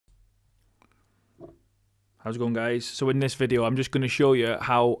How's it going, guys? So in this video I'm just going to show you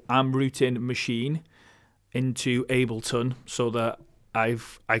how I'm routing Maschine into Ableton so that I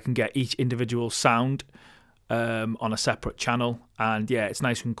can get each individual sound on a separate channel, and yeah, it's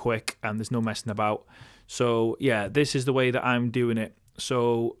nice and quick and there's no messing about. So yeah, this is the way that I'm doing it.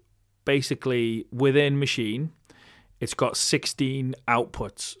 So basically within Maschine it's got 16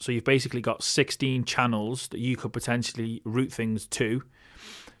 outputs, so you've basically got 16 channels that you could potentially route things to.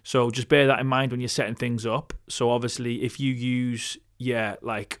 So just bear that in mind when you're setting things up. So obviously if you use,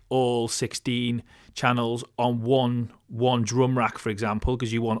 like all 16 channels on one drum rack, for example,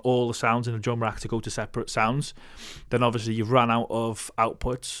 because you want all the sounds in the drum rack to go to separate sounds, then obviously you've run out of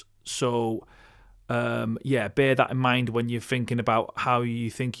outputs. So bear that in mind when you're thinking about how you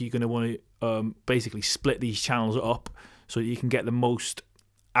think you're going to want to basically split these channels up so that you can get the most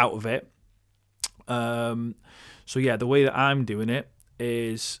out of it. So yeah, the way that I'm doing it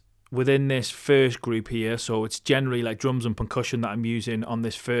is within this first group here. So it's generally like drums and percussion that I'm using on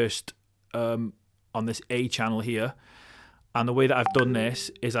this first on this A channel here. And the way that I've done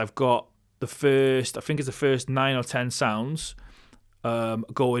this is I've got the first, I think it's the first 9 or 10 sounds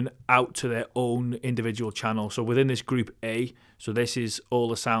going out to their own individual channel. So within this group A, so this is all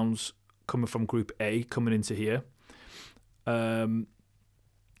the sounds coming from group A coming into here.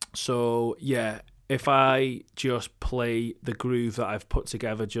 So yeah, if I just play the groove that I've put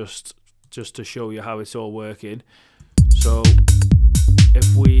together just to show you how it's all working. So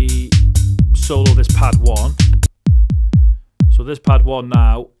if we solo this pad 1, so this pad 1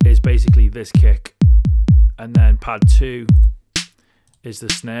 now is basically this kick, and then pad 2 is the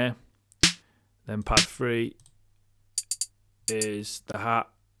snare, then pad 3 is the hat,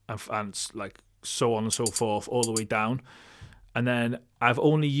 and like so on and so forth all the way down. And then I've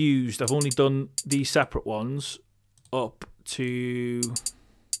only done these separate ones up to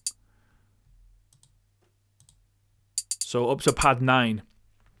pad 9.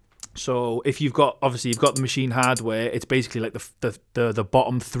 So if you've got, obviously you've got the Maschine hardware, it's basically like the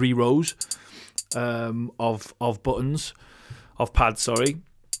bottom 3 rows of buttons, of pads, sorry.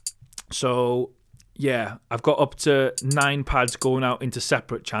 So yeah, I've got up to 9 pads going out into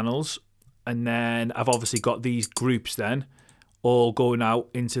separate channels, and then I've obviously got these groups then all going out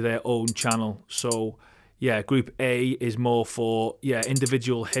into their own channel. So yeah, group A is more for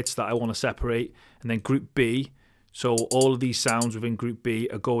individual hits that I want to separate, and then group B, so all of these sounds within group B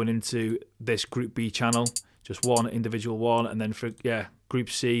are going into this group B channel, just one individual one. And then for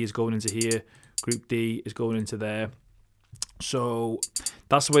group C is going into here, group D is going into there. So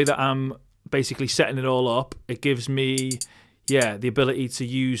that's the way that I'm basically setting it all up. It gives me the ability to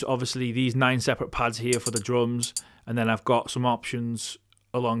use obviously these 9 separate pads here for the drums, and then I've got some options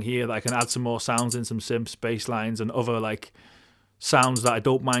along here that I can add some more sounds in, some synths, bass lines, and other like sounds that I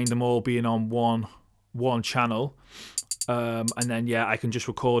don't mind them all being on one channel. And then I can just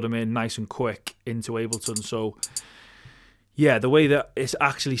record them in nice and quick into Ableton. So yeah, the way that it's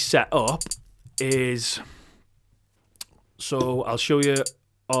actually set up is, so I'll show you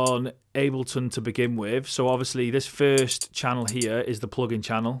on Ableton to begin with. So obviously this first channel here is the plugin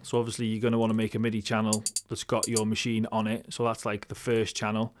channel. So obviously you're going to want to make a MIDI channel that's got your Maschine on it. So that's like the first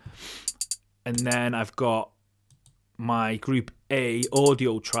channel. And then I've got my group A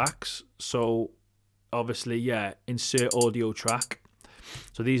audio tracks. So obviously, insert audio track.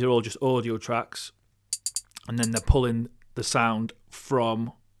 So these are all just audio tracks, and then they're pulling the sound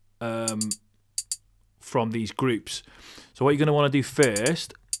from these groups. So what you're going to want to do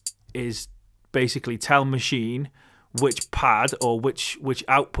first is basically tell Maschine which pad or which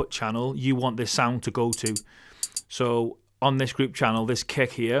output channel you want this sound to go to. So on this group channel, this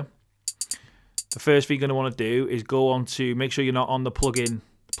kick here, the first thing you're going to want to do is go on to, make sure you're not on the plugin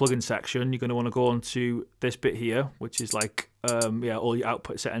section. You're going to want to go on to this bit here, which is like all your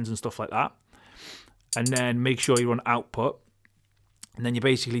output settings and stuff like that, and then make sure you're on output. And then you're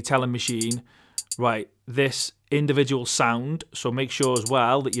basically telling Maschine, right, this individual sound, so make sure as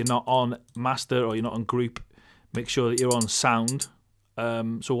well that you're not on master or you're not on group, make sure that you're on sound.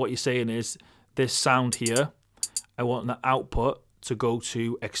 So what you're saying is, this sound here, I want the output to go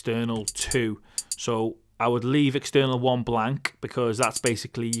to external 2. So I would leave external 1 blank, because that's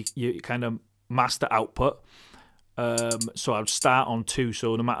basically your kind of master output. So I would start on 2.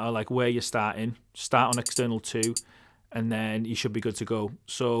 So no matter like where you're starting, start on external 2, and then you should be good to go.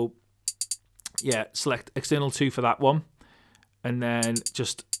 So yeah, select external 2 for that one, and then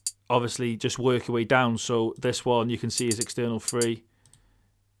just obviously just work your way down. So this one you can see is external 3,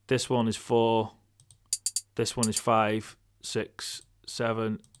 this one is 4, this one is 5, 6,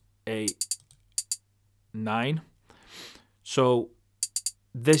 7, 8, 9. So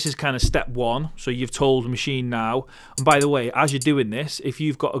this is kind of step one. So you've told Maschine now. And by the way, as you're doing this, if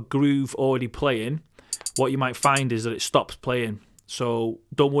you've got a groove already playing, what you might find is that it stops playing. So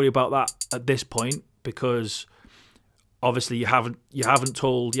don't worry about that at this point, because obviously you haven't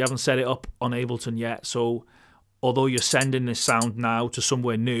set it up on Ableton yet. So although you're sending this sound now to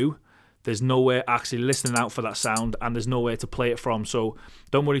somewhere new, there's nowhere actually listening out for that sound, and there's nowhere to play it from. So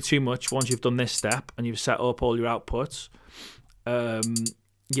don't worry too much. Once you've done this step and you've set up all your outputs,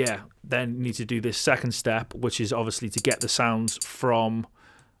 yeah, then you need to do this second step, which is obviously to get the sounds from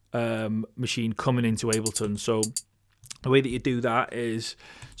Maschine coming into Ableton. So the way that you do that is,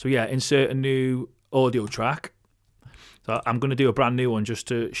 so yeah, insert a new audio track. So I'm going to do a brand new one just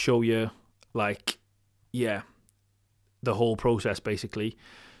to show you, like, yeah, the whole process basically.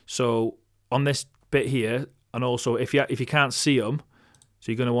 So on this bit here, and also if you can't see them,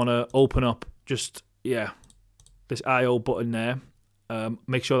 so you're going to want to open up just, yeah, this I/O button there.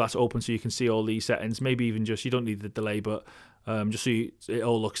 Make sure that's open so you can see all these settings. Maybe even just, you don't need the delay, but just so it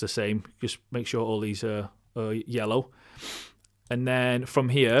all looks the same. Just make sure all these are yellow. And then from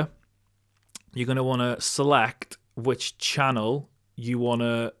here, you're going to want to select which channel you want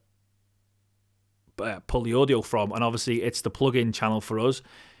to pull the audio from, and obviously it's the plugin channel for us.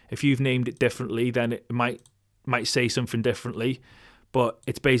 If you've named it differently, then it might say something differently, but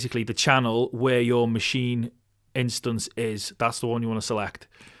it's basically the channel where your Maschine instance is. That's the one you want to select.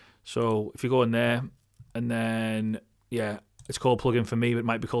 So if you go in there, and then, yeah, it's called plugin for me, but it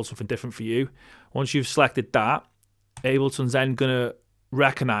might be called something different for you. Once you've selected that, Ableton's then gonna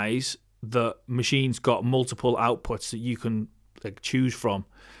recognize that Maschine's got multiple outputs that you can, like, choose from.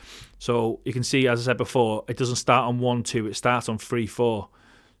 So you can see, as I said before, it doesn't start on 1, 2, it starts on 3, 4.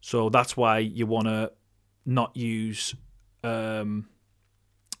 So that's why you want to not use number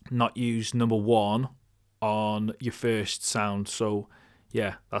 1 on your first sound. So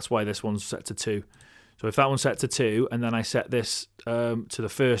yeah, that's why this one's set to 2. So if that one's set to 2, and then I set this to the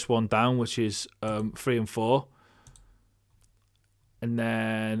first one down, which is 3 and 4, and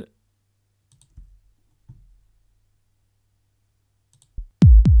then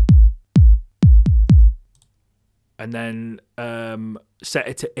set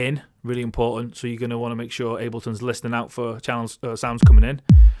it to in, really important. So you're going to want to make sure Ableton's listening out for channels, sounds coming in,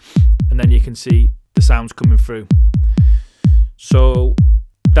 and then you can see the sounds coming through. So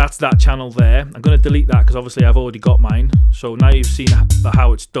that's that channel there. I'm going to delete that because obviously I've already got mine. So now you've seen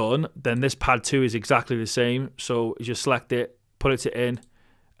how it's done. Then this pad 2 is exactly the same. So you just select it, put it to in,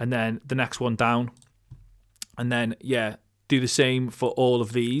 and then the next one down, and then, yeah, do the same for all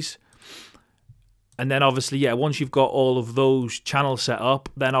of these. And then obviously, yeah, once you've got all of those channels set up,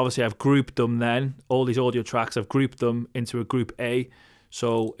 then obviously I've grouped them then. All these audio tracks, I've grouped them into a group A.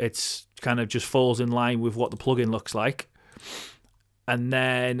 So it's kind of just falls in line with what the plugin looks like. And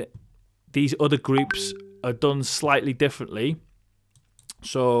then these other groups are done slightly differently.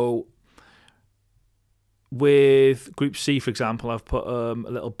 So with group C, for example, I've put a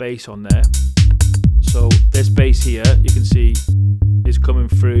little bass on there. So this bass here, you can see, is coming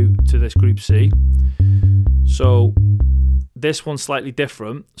through to this group C. So this one's slightly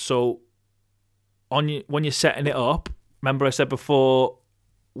different. So when you're setting it up, remember I said before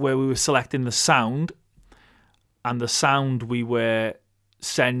where we were selecting the sound, and the sound we were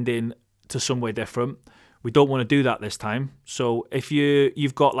sending to somewhere different. We don't want to do that this time. So if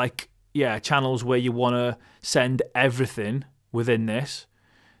you've got, like, yeah, channels where you want to send everything within this,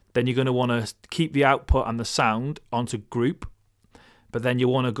 then you're going to want to keep the output and the sound onto group, but then you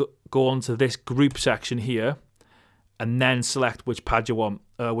want to go onto this group section here, and then select which pad you want,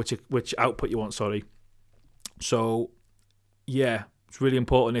 which output you want. Sorry. So yeah, it's really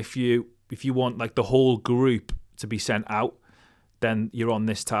important if you want, like, the whole group to be sent out, then you're on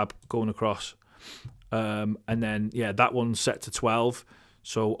this tab going across, and then, yeah, that one's set to 12.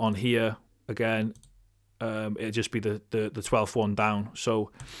 So on here again, it'll just be the 12th one down.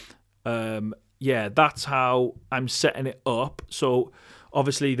 So yeah, that's how I'm setting it up. So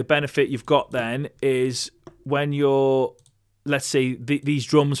obviously the benefit you've got then is when you're, let's say these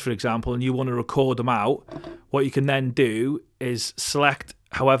drums, for example, and you want to record them out, what you can then do is select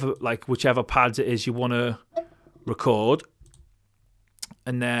whichever pads it is you want to record,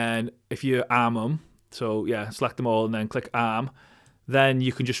 and then if you arm them, so yeah, select them all and then click arm, then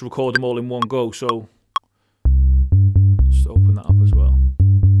you can just record them all in one go. So just open that up as well.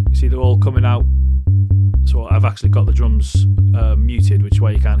 You see they're all coming out. So I've actually got the drums muted, which is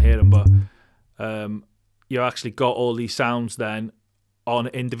why you can't hear them, but you actually got all these sounds then on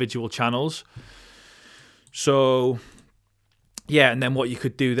individual channels. So yeah, and then what you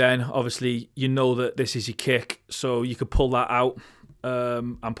could do then, obviously you know that this is your kick, so you could pull that out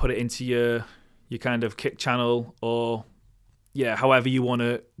and put it into your kind of kick channel, or yeah, however you want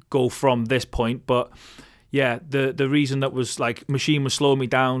to go from this point. But yeah, the reason that was like Maschine was slowing me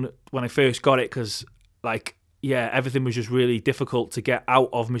down when I first got it, because like, yeah, everything was just really difficult to get out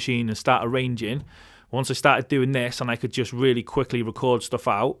of Maschine and start arranging. Once I started doing this and I could just really quickly record stuff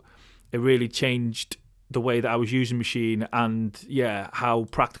out, it really changed the way that I was using Maschine, and yeah, how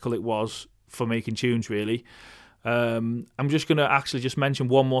practical it was for making tunes really. I'm just going to actually just mention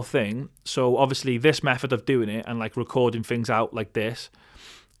one more thing. So obviously this method of doing it and like recording things out like this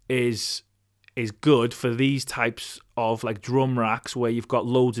is good for these types of like drum racks where you've got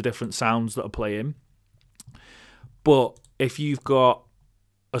loads of different sounds that are playing. But if you've got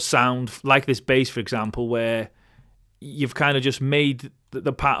a sound like this bass, for example, where you've kind of just made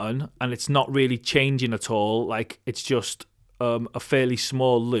the pattern and it's not really changing at all, like it's just a fairly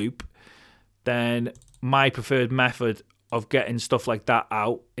small loop, then my preferred method of getting stuff like that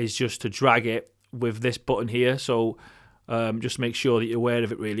out is just to drag it with this button here. So just make sure that you're aware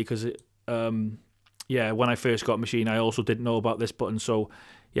of it really, because yeah, when I first got Maschine, I also didn't know about this button. So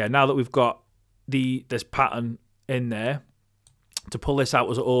yeah, now that we've got this pattern in there, to pull this out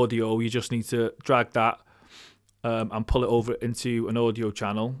as audio, you just need to drag that and pull it over into an audio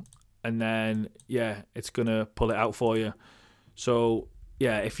channel, and then yeah, it's gonna pull it out for you. So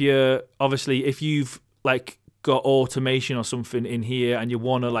yeah, if you've like got automation or something in here and you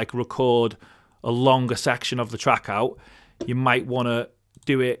want to like record a longer section of the track out, you might want to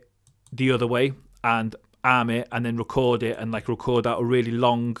do it the other way and arm it and then record it and like record out a really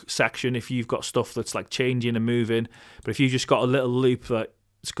long section if you've got stuff that's like changing and moving. But if you've just got a little loop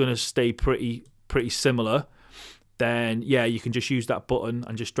that's going to stay pretty similar, then yeah, you can just use that button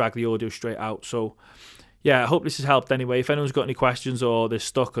and just drag the audio straight out. So yeah, I hope this has helped anyway. If anyone's got any questions or they're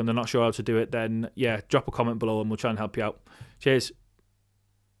stuck and they're not sure how to do it, then yeah, drop a comment below and we'll try and help you out. Cheers.